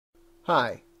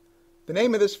Hi, the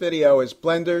name of this video is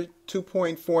Blender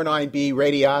 2.49b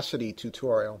Radiosity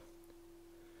tutorial.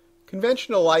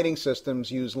 Conventional lighting systems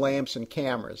use lamps and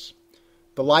cameras.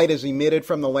 The light is emitted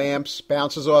from the lamps,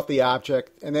 bounces off the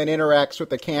object, and then interacts with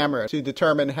the camera to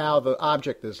determine how the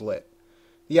object is lit.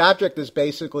 The object is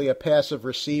basically a passive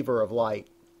receiver of light.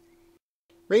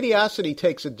 Radiosity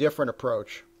takes a different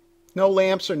approach. No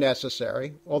lamps are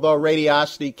necessary, although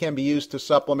radiosity can be used to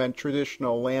supplement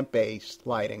traditional lamp-based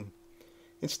lighting.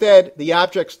 Instead, the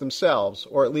objects themselves,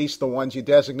 or at least the ones you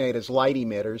designate as light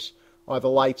emitters, are the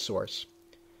light source.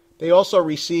 They also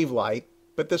receive light,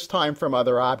 but this time from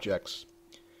other objects.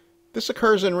 This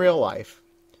occurs in real life,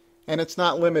 and it's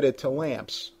not limited to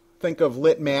lamps. Think of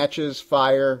lit matches,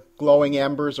 fire, glowing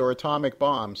embers, or atomic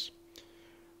bombs.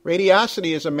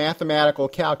 Radiosity is a mathematical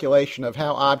calculation of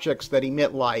how objects that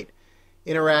emit light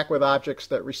interact with objects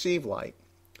that receive light.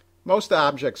 Most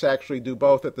objects actually do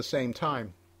both at the same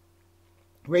time.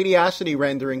 Radiosity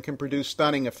rendering can produce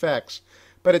stunning effects,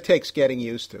 but it takes getting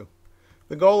used to.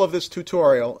 The goal of this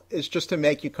tutorial is just to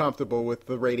make you comfortable with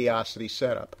the radiosity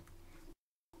setup.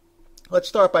 Let's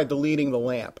start by deleting the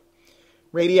lamp.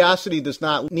 Radiosity does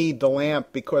not need the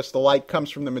lamp because the light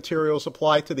comes from the materials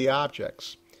applied to the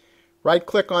objects.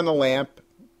 Right-click on the lamp,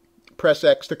 press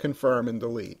X to confirm, and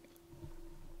delete.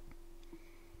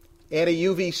 Add a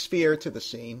UV sphere to the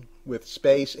scene with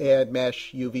space Add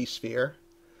Mesh UV Sphere.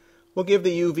 We'll give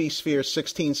the UV sphere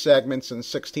 16 segments and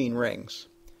 16 rings.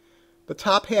 The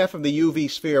top half of the UV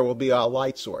sphere will be our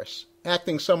light source,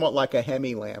 acting somewhat like a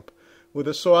hemi-lamp, with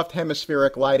a soft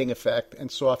hemispheric lighting effect and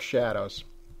soft shadows.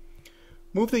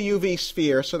 Move the UV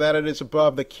sphere so that it is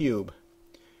above the cube.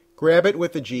 Grab it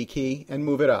with the G key and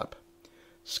move it up.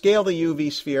 Scale the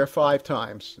UV sphere 5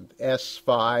 times,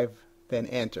 S5, then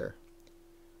Enter.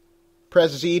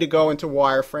 Press Z to go into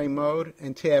wireframe mode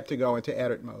and Tab to go into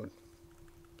edit mode.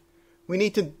 We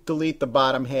need to delete the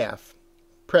bottom half.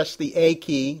 Press the A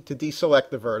key to deselect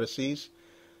the vertices,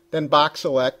 then box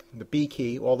select, the B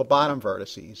key, all the bottom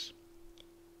vertices.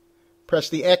 Press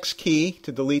the X key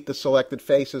to delete the selected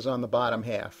faces on the bottom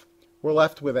half. We're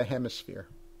left with a hemisphere.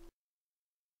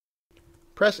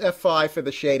 Press F5 for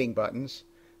the shading buttons,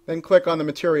 then click on the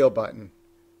Material button.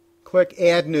 Click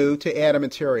Add New to add a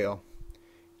material.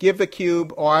 Give the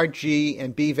cube R, G,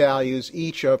 and B values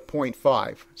each of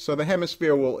 0.5, so the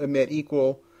hemisphere will emit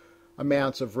equal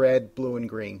amounts of red, blue, and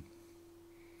green.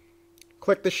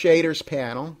 Click the Shaders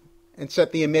panel and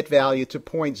set the emit value to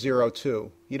 0.02.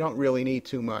 You don't really need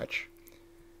too much.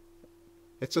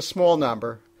 It's a small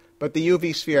number, but the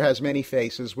UV sphere has many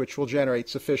faces which will generate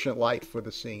sufficient light for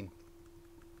the scene.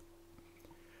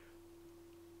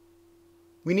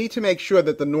 We need to make sure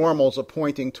that the normals are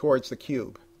pointing towards the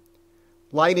cube.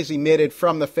 Light is emitted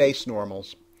from the face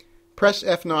normals. Press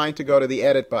F9 to go to the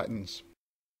Edit buttons.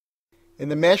 In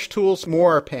the Mesh Tools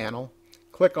More panel,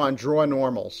 click on Draw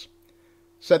Normals.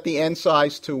 Set the N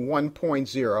size to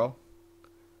 1.0.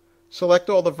 Select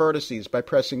all the vertices by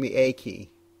pressing the A key.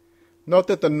 Note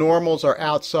that the normals are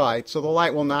outside, so the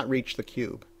light will not reach the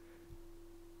cube.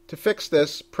 To fix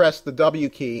this, press the W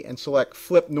key and select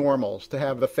Flip Normals to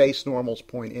have the face normals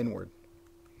point inward.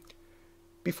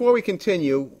 Before we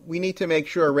continue, we need to make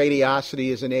sure radiosity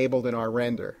is enabled in our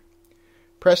render.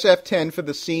 Press F10 for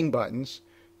the Scene buttons,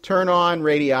 turn on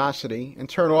radiosity, and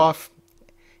turn off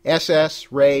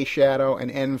SS, Ray, Shadow,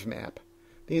 and Env Map.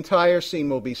 The entire scene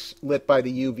will be lit by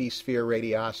the UV sphere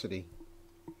radiosity.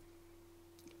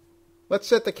 Let's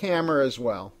set the camera as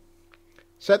well.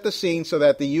 Set the scene so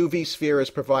that the UV sphere is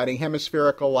providing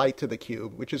hemispherical light to the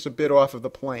cube, which is a bit off of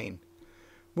the plane.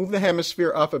 Move the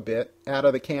hemisphere up a bit out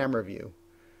of the camera view.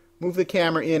 Move the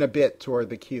camera in a bit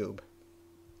toward the cube.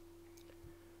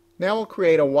 Now we'll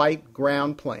create a white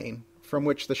ground plane from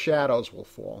which the shadows will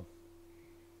fall.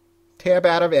 Tab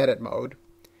out of Edit mode,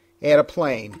 add a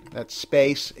plane, that's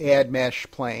space, Add Mesh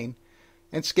Plane,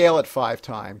 and scale it 5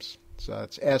 times. So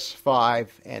it's S5,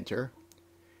 Enter.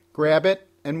 Grab it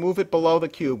and move it below the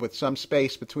cube with some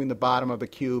space between the bottom of the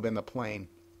cube and the plane.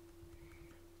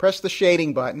 Press the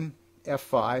Shading button,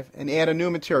 F5, and add a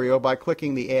new material by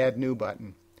clicking the Add New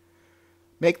button.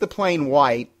 Make the plane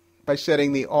white by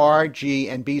setting the R, G,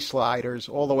 and B sliders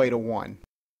all the way to 1.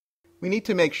 We need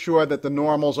to make sure that the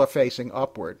normals are facing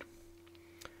upward.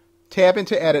 Tab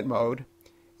into Edit mode.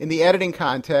 In the editing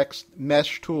context,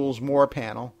 Mesh Tools More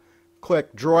panel,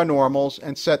 click Draw Normals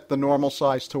and set the normal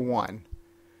size to 1.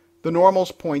 The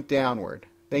normals point downward.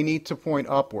 They need to point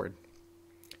upward.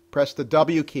 Press the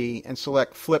W key and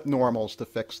select Flip Normals to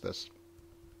fix this.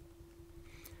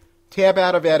 Tab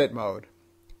out of Edit mode.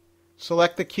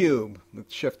 Select the cube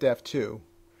with Shift F2.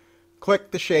 Click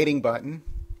the Shading button.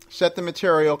 Set the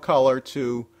material color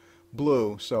to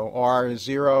blue. So R is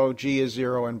 0, G is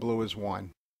 0, and blue is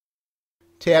 1.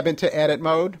 Tab into Edit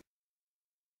mode.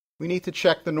 We need to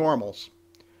check the normals.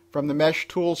 From the Mesh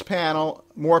Tools panel,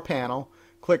 More panel,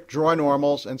 click Draw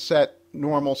Normals and set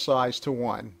normal size to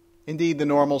 1. Indeed, the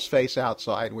normals face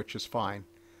outside, which is fine.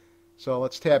 So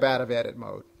let's tab out of Edit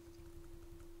mode.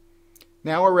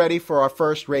 Now we're ready for our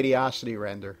first radiosity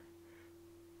render.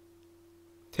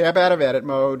 Tab out of Edit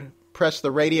mode, press the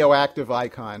radioactive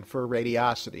icon for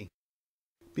radiosity.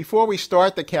 Before we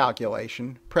start the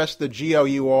calculation, press the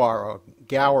GOUR or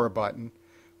Gour button,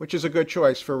 which is a good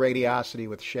choice for radiosity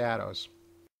with shadows.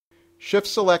 Shift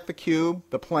select the cube,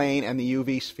 the plane, and the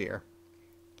UV sphere.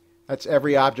 That's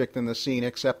every object in the scene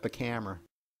except the camera.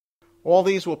 All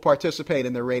these will participate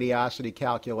in the radiosity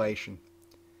calculation.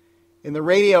 In the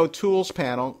Radio Tools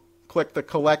panel, click the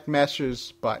Collect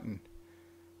Meshes button.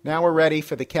 Now we're ready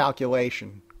for the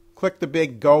calculation. Click the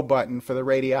big Go button for the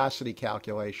radiosity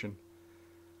calculation.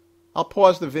 I'll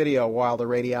pause the video while the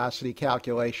radiosity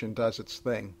calculation does its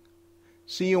thing.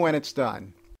 See you when it's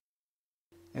done.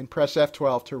 And press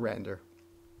F12 to render.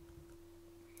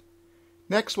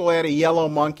 Next we'll add a yellow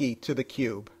monkey to the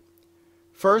cube.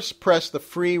 First, press the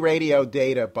Free Radio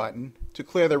Data button to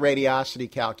clear the radiosity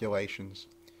calculations.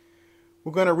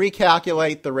 We're going to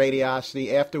recalculate the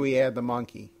radiosity after we add the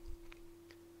monkey.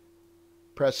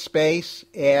 Press Space,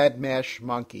 Add Mesh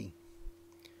Monkey.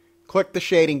 Click the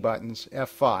shading buttons,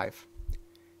 F5.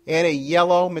 Add a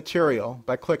yellow material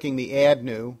by clicking the Add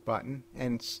New button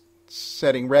and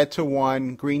setting red to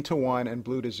 1, green to 1, and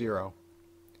blue to 0.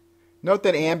 Note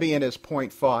that ambient is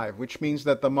 0.5, which means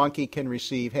that the monkey can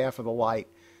receive half of the light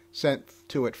sent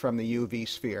to it from the UV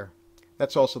sphere.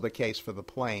 That's also the case for the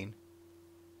plane.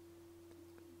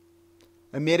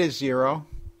 Emit is 0.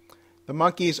 The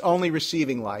monkey is only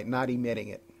receiving light, not emitting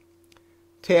it.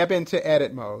 Tab into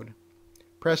Edit mode.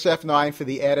 Press F9 for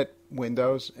the Edit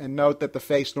windows, and note that the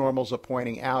face normals are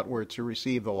pointing outward to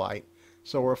receive the light,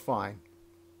 so we're fine.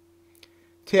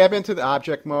 Tab into the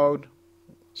Object mode.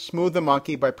 Smooth the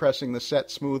monkey by pressing the Set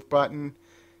Smooth button,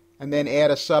 and then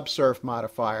add a Subsurf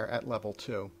modifier at level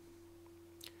 2.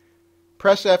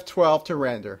 Press F12 to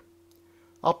render.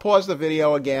 I'll pause the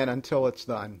video again until it's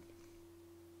done.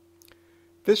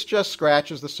 This just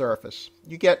scratches the surface.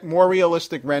 You get more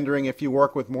realistic rendering if you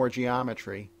work with more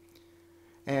geometry.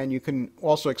 And you can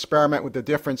also experiment with the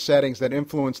different settings that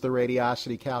influence the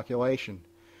radiosity calculation.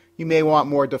 You may want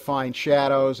more defined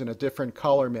shadows and a different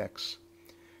color mix.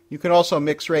 You can also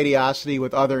mix radiosity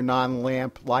with other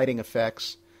non-lamp lighting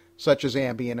effects, such as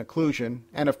ambient occlusion,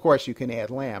 and of course you can add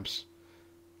lamps.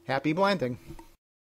 Happy blending!